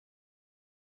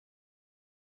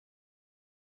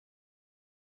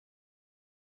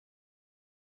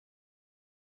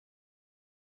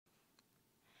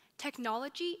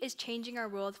Technology is changing our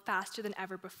world faster than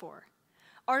ever before.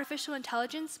 Artificial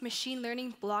intelligence, machine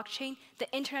learning, blockchain,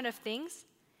 the Internet of Things,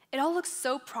 it all looks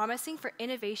so promising for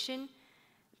innovation,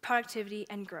 productivity,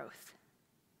 and growth.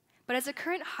 But as a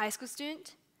current high school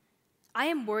student, I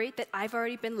am worried that I've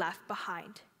already been left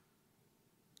behind.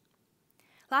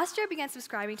 Last year, I began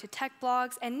subscribing to tech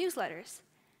blogs and newsletters,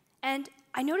 and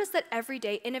I noticed that every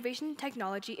day, innovation and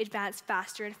technology advanced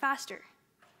faster and faster.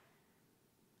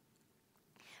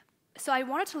 So I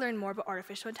wanted to learn more about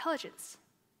artificial intelligence.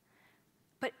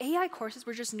 But AI courses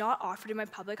were just not offered in my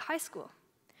public high school.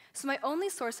 So my only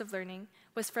source of learning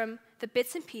was from the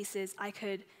bits and pieces I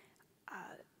could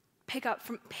pick up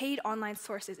from paid online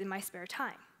sources in my spare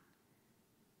time.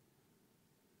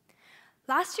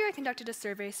 Last year, I conducted a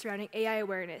survey surrounding AI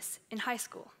awareness in high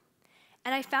school,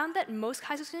 and I found that most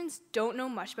high school students don't know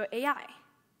much about AI.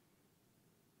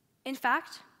 In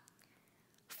fact,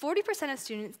 40% of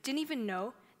students didn't even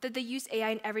know that they use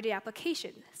AI in everyday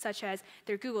applications, such as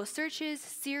their Google searches,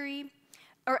 Siri,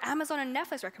 or Amazon and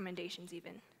Netflix recommendations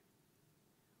even.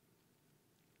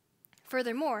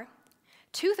 Furthermore,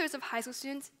 2/3 of high school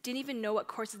students didn't even know what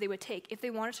courses they would take if they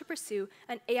wanted to pursue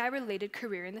an AI-related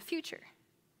career in the future.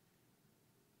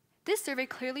 This survey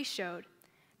clearly showed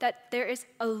that there is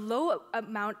a low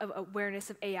amount of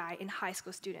awareness of AI in high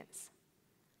school students.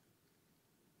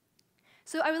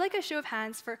 So I would like a show of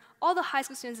hands for all the high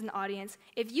school students in the audience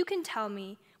if you can tell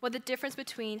me what the difference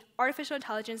between artificial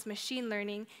intelligence, machine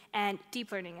learning, and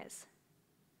deep learning is.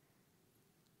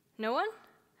 No one?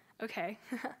 Okay.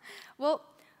 Well,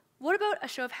 what about a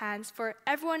show of hands for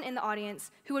everyone in the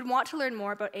audience who would want to learn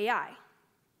more about AI?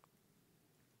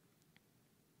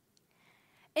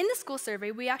 In the school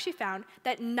survey, we actually found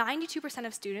that 92%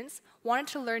 of students wanted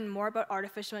to learn more about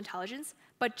artificial intelligence,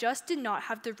 but just did not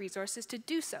have the resources to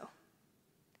do so.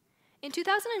 In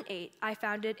 2008, I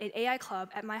founded an AI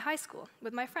club at my high school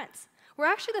with my friends. We're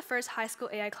actually the first high school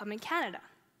AI club in Canada,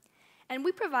 and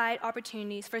we provide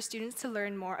opportunities for students to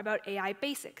learn more about AI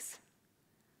basics.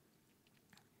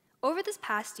 Over this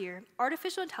past year,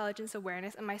 artificial intelligence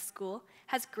awareness in my school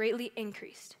has greatly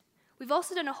increased. We've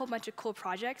also done a whole bunch of cool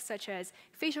projects, such as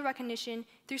facial recognition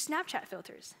through Snapchat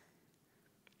filters.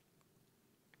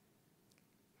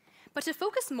 But to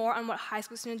focus more on what high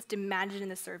school students demanded in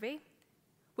the survey,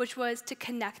 which was to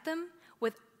connect them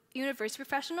with university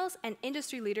professionals and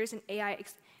industry leaders in AI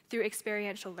through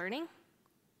experiential learning,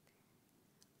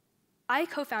 I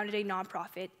co-founded a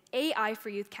nonprofit,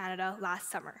 AI4Youth Canada, last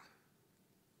summer.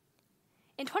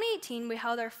 In 2018, we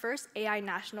held our first AI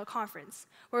National Conference,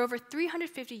 where over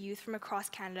 350 youth from across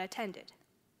Canada attended.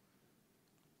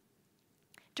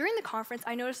 During the conference,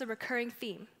 I noticed a recurring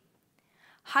theme.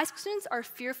 High school students are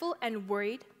fearful and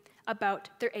worried about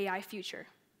their AI future.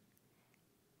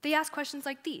 They ask questions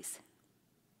like these.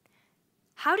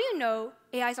 How do you know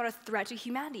AI is not a threat to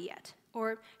humanity yet?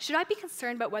 Or should I be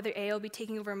concerned about whether AI will be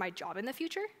taking over my job in the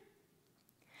future?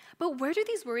 But where do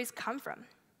these worries come from?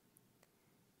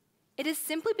 It is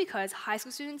simply because high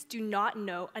school students do not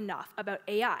know enough about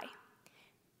AI.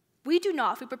 We do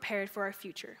not feel prepared for our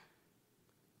future.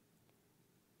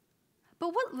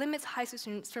 But what limits high school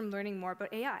students from learning more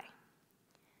about AI?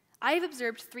 I have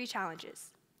observed 3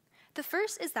 challenges. The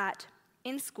first is that,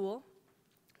 in school,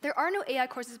 there are no AI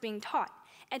courses being taught,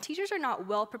 and teachers are not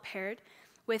well prepared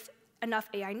with enough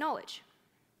AI knowledge.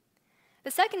 The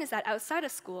second is that outside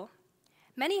of school,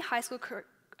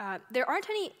 there aren't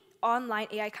any online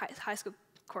AI high school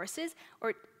courses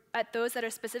or at those that are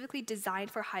specifically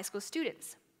designed for high school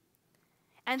students.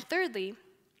 And thirdly,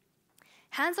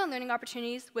 hands-on learning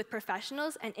opportunities with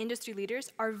professionals and industry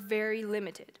leaders are very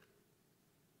limited.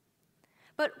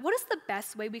 But what is the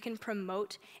best way we can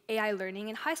promote AI learning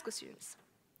in high school students?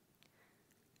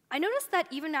 I noticed that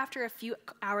even after a few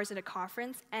hours at a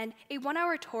conference and a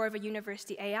 1-hour tour of a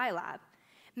university AI lab,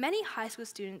 many high school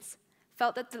students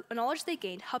felt that the knowledge they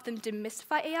gained helped them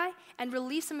demystify AI and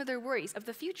relieve some of their worries of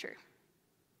the future.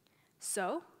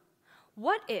 So,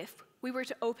 what if we were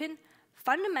to open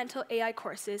fundamental AI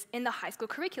courses in the high school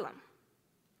curriculum?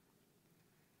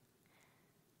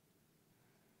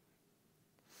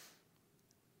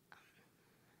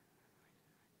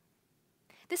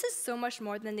 This is so much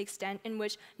more than the extent in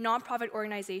which nonprofit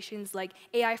organizations like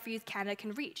AI4Youth Canada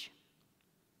can reach.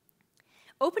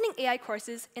 Opening AI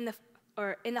courses in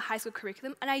the high school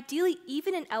curriculum, and ideally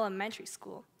even in elementary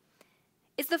school,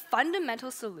 is the fundamental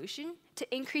solution to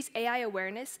increase AI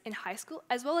awareness in high school,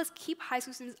 as well as keep high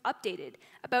school students updated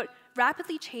about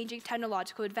rapidly changing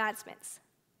technological advancements.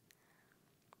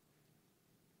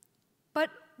 But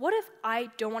what if I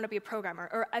don't want to be a programmer,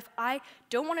 or if I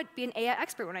don't want to be an AI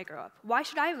expert when I grow up? Why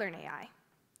should I learn AI?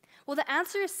 Well, the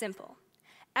answer is simple.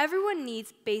 everyone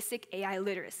needs basic AI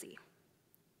literacy.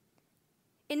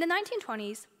 In the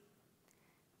 1920s,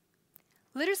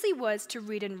 literacy was to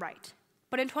read and write.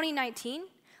 But in 2019,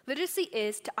 literacy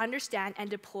is to understand and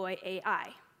deploy AI.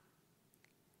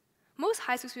 Most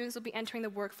high school students will be entering the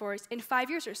workforce in 5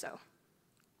 years or so.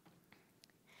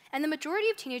 And the majority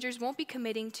of teenagers won't be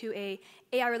committing to an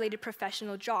AI-related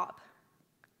professional job.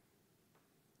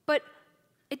 But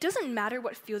it doesn't matter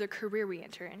what field or career we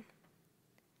enter in,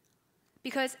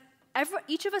 because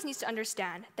each of us needs to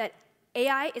understand that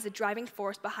AI is a driving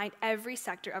force behind every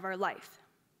sector of our life.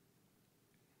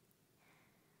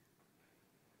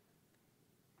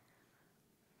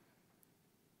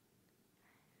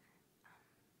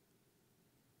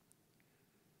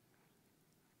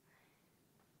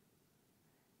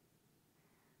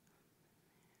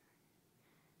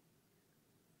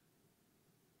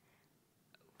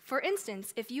 For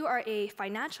instance, if you are a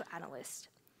financial analyst,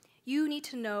 you need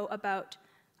to know about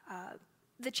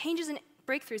the changes and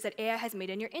breakthroughs that AI has made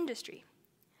in your industry.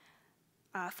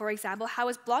 For example, how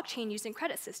is blockchain used in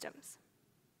credit systems?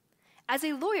 As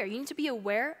a lawyer, you need to be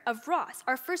aware of Ross,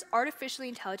 our first artificially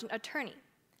intelligent attorney.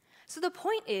 So the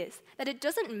point is that it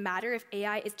doesn't matter if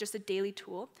AI is just a daily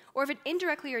tool or if it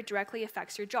indirectly or directly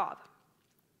affects your job.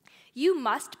 You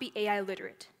must be AI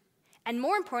literate. And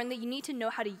more importantly, you need to know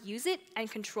how to use it and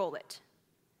control it.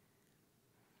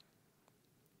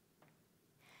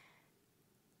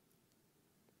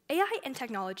 AI and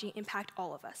technology impact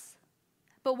all of us.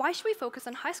 But why should we focus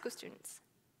on high school students?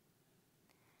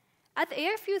 At the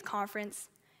AI4Youth conference,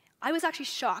 I was actually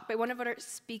shocked by one of our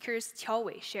speakers,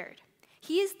 Tiao shared.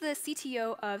 He is the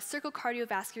CTO of Circle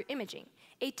Cardiovascular Imaging,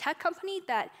 a tech company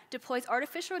that deploys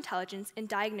artificial intelligence in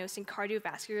diagnosing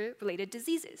cardiovascular-related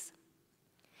diseases.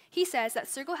 He says that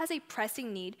Circle has a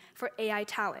pressing need for AI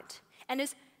talent and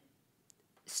is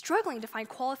struggling to find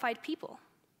qualified people.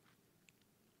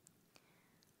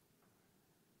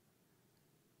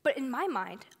 But in my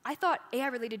mind, I thought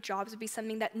AI-related jobs would be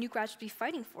something that new graduates would be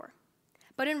fighting for.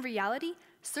 But in reality,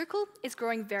 Circle is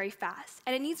growing very fast,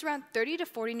 and it needs around 30 to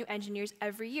 40 new engineers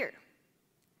every year.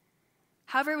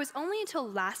 However, it was only until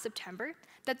last September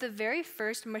that the very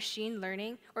first machine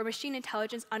learning or machine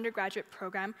intelligence undergraduate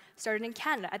program started in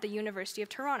Canada at the University of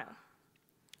Toronto.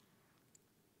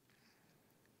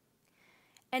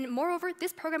 And moreover,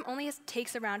 this program only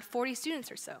takes around 40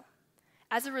 students or so.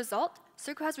 As a result,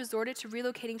 Circle has resorted to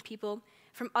relocating people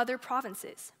from other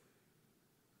provinces.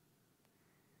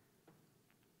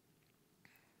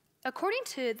 According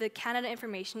to the Canada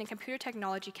Information and Computer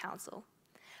Technology Council,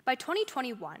 by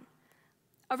 2021,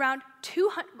 around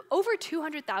over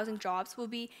 200,000 jobs will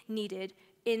be needed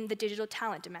in the digital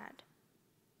talent demand.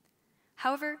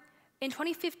 However, in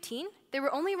 2015, there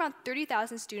were only around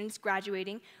 30,000 students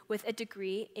graduating with a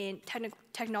degree in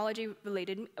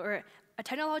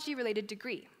technology-related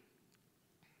degree.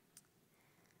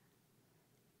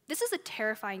 This is a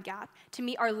terrifying gap to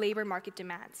meet our labor market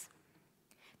demands.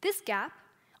 This gap,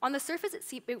 on the surface, it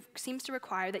seems to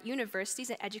require that universities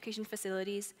and education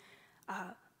facilities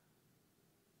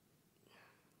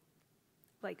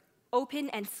open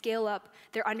and scale up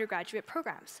their undergraduate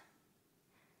programs.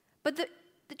 But the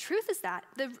truth is that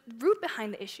the root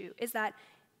behind the issue is that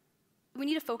we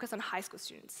need to focus on high school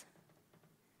students.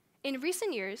 In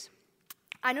recent years,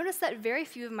 I noticed that very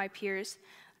few of my peers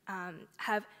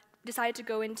have decided to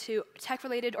go into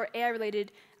tech-related or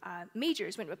AI-related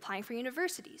majors when applying for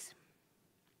universities.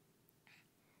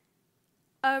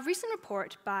 A recent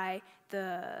report by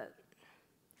the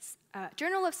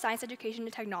Journal of Science, Education,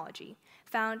 and Technology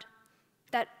found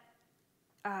that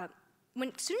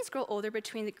when students grow older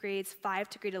between the grades 5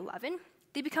 to grade 11,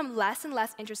 they become less and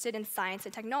less interested in science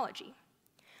and technology.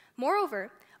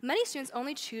 Moreover, many students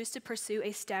only choose to pursue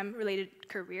a STEM-related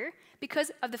career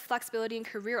because of the flexibility in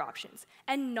career options,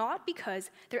 and not because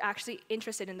they're actually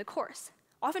interested in the course.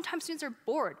 Oftentimes, students are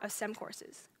bored of STEM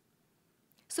courses.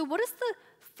 So what is the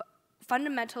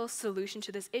fundamental solution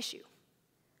to this issue?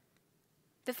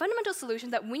 The fundamental solution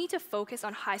is that we need to focus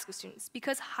on high school students,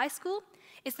 because high school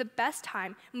is the best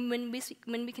time when we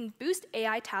can boost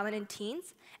AI talent in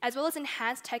teens, as well as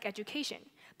enhance tech education,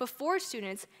 before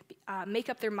students make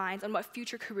up their minds on what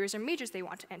future careers or majors they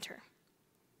want to enter.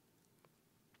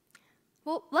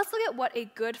 Well, let's look at what a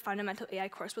good fundamental AI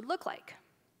course would look like.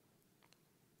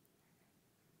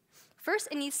 First,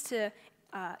 it needs to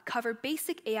cover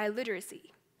basic AI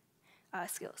literacy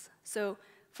skills. So,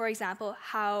 for example,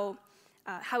 how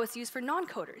it's used for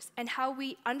non-coders, and how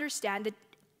we understand the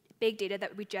big data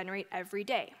that we generate every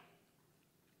day.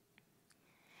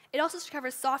 It also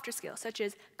covers softer skills, such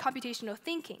as computational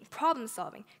thinking, problem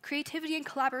solving, creativity, and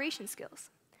collaboration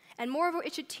skills. And moreover,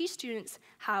 it should teach students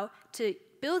how to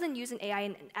build and use an AI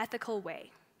in an ethical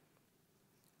way.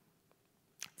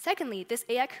 Secondly, this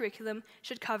AI curriculum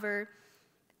should cover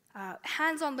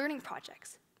hands-on learning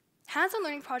projects. Hands-on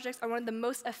learning projects are one of the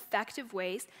most effective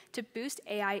ways to boost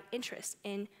AI interest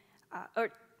in,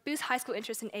 or boost high school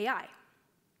interest in AI.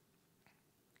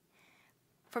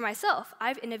 For myself,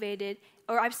 I'm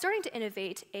starting to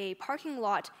innovate a parking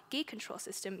lot gate control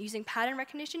system using pattern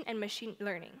recognition and machine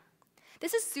learning.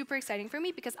 This is super exciting for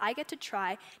me because I get to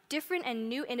try different and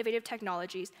new innovative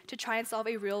technologies to try and solve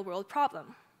a real-world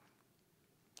problem.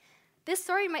 This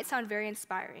story might sound very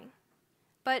inspiring,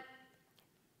 but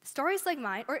stories like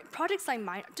mine, or projects like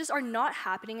mine, just are not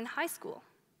happening in high school.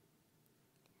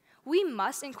 We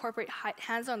must incorporate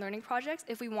hands-on learning projects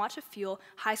if we want to fuel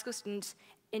high school students'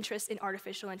 interest in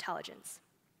artificial intelligence.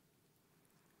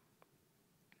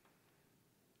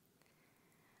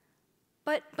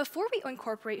 But before we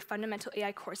incorporate fundamental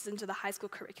AI courses into the high school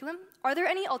curriculum, are there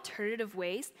any alternative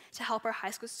ways to help our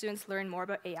high school students learn more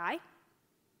about AI?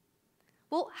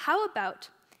 Well, how about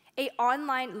an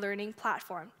online learning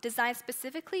platform designed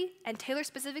specifically and tailored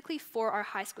specifically for our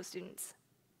high school students?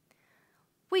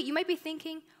 Wait, you might be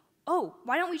thinking, oh,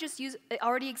 why don't we just use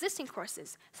already existing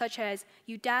courses, such as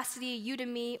Udacity,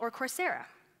 Udemy, or Coursera?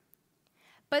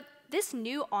 But this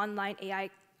new online AI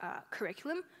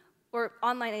curriculum, or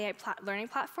online AI learning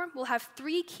platform, will have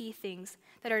 3 key things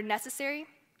that are necessary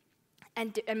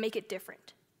and make it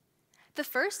different. The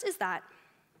first is that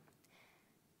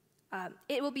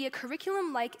it will be a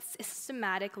curriculum-like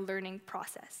systematic learning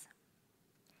process.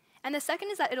 And the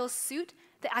second is that it'll suit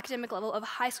the academic level of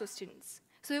high school students.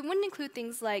 So it wouldn't include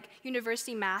things like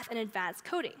university math and advanced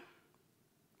coding.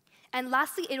 And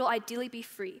lastly, it will ideally be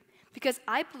free, because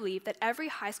I believe that every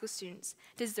high school student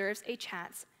deserves a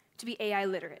chance to be AI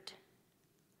literate.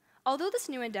 Although this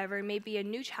new endeavor may be a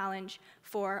new challenge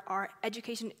for our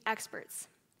education experts,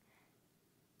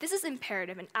 this is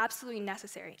imperative and absolutely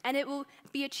necessary, and it will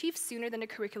be achieved sooner than a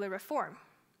curricular reform.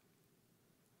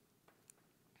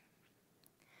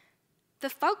 The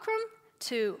fulcrum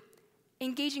to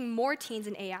engaging more teens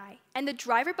in AI and the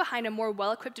driver behind a more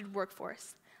well-equipped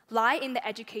workforce lie in the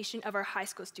education of our high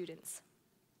school students.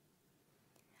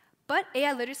 But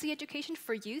AI literacy education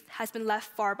for youth has been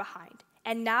left far behind,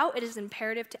 and now it is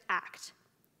imperative to act.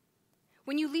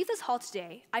 When you leave this hall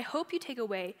today, I hope you take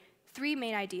away 3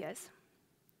 main ideas.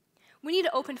 We need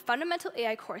to open fundamental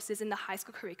AI courses in the high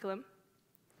school curriculum,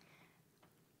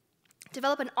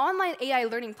 develop an online AI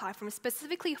learning platform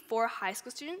specifically for high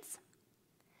school students,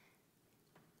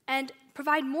 and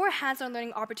provide more hands-on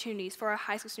learning opportunities for our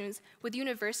high school students with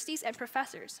universities and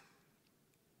professors.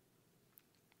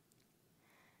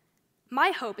 My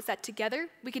hope is that together,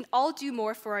 we can all do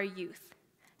more for our youth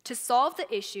to solve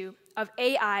the issue of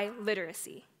AI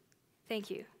literacy.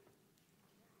 Thank you.